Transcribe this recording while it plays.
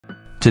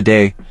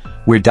Today,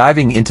 we're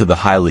diving into the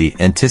highly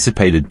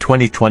anticipated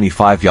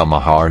 2025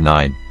 Yamaha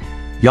R9.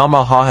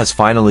 Yamaha has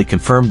finally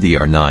confirmed the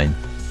R9,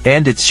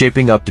 and it's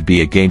shaping up to be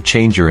a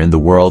game-changer in the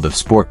world of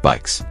sport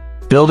bikes.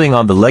 Building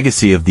on the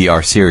legacy of the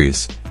R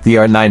series, the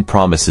R9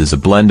 promises a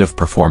blend of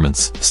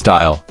performance,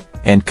 style,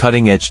 and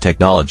cutting-edge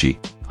technology.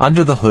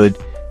 Under the hood,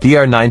 the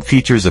R9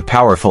 features a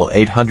powerful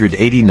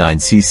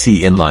 889cc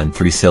inline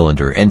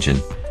three-cylinder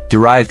engine,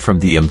 derived from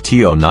the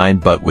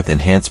MT09 but with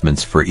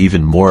enhancements for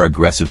even more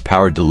aggressive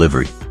power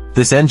delivery.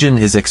 This engine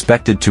is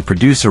expected to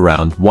produce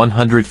around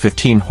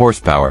 115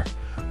 horsepower,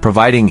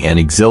 providing an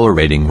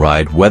exhilarating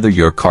ride whether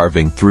you're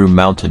carving through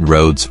mountain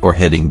roads or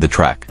hitting the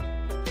track.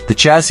 The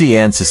chassis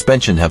and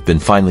suspension have been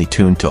finely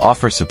tuned to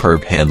offer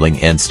superb handling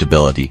and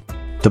stability.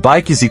 The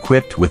bike is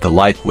equipped with a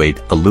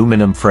lightweight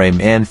aluminum frame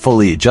and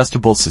fully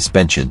adjustable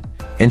suspension,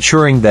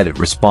 ensuring that it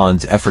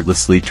responds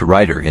effortlessly to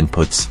rider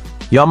inputs.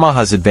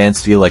 Yamaha's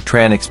advanced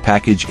electronics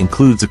package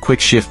includes a quick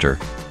shifter,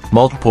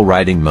 multiple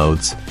riding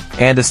modes,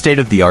 and a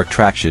state-of-the-art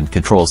traction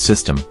control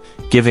system,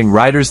 giving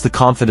riders the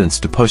confidence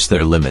to push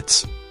their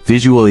limits.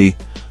 Visually,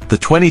 the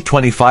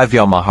 2025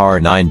 Yamaha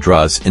R9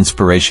 draws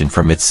inspiration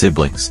from its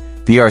siblings,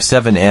 the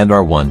R7 and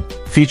R1,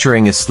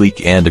 featuring a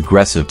sleek and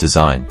aggressive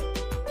design.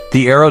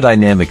 The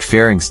aerodynamic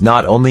fairings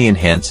not only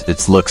enhance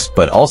its looks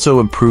but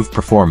also improve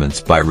performance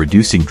by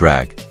reducing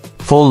drag.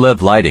 Full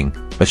LED lighting,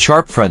 a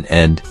sharp front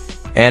end,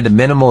 and a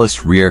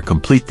minimalist rear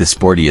complete the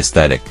sporty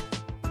aesthetic.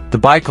 The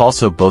bike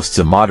also boasts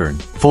a modern,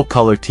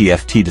 full-color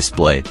TFT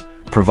display,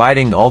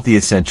 providing all the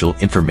essential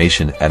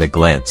information at a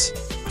glance.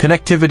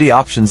 Connectivity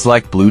options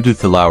like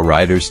Bluetooth allow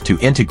riders to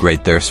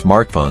integrate their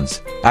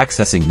smartphones,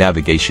 accessing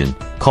navigation,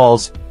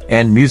 calls,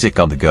 and music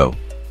on the go.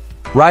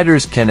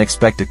 Riders can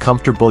expect a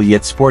comfortable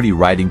yet sporty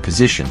riding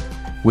position,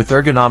 with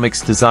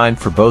ergonomics designed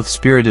for both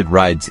spirited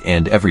rides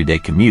and everyday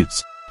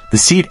commutes. The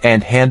seat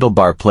and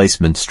handlebar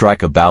placement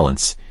strike a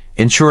balance,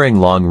 ensuring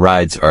long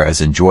rides are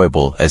as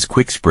enjoyable as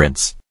quick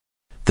sprints.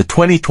 The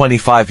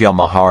 2025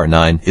 Yamaha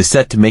R9 is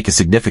set to make a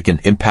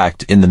significant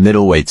impact in the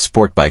middleweight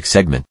sport bike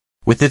segment.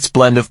 With its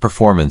blend of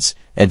performance,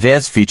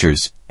 advanced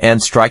features,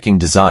 and striking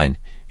design,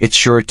 it's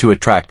sure to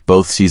attract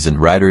both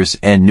seasoned riders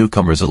and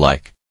newcomers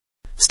alike.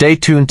 Stay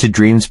tuned to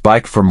Dreams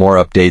Bike for more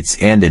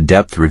updates and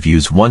in-depth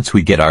reviews once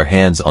we get our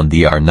hands on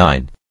the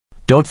R9.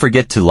 Don't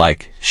forget to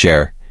like,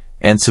 share,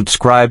 and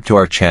subscribe to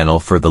our channel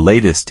for the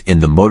latest in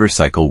the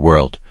motorcycle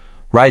world.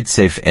 Ride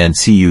safe and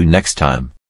see you next time.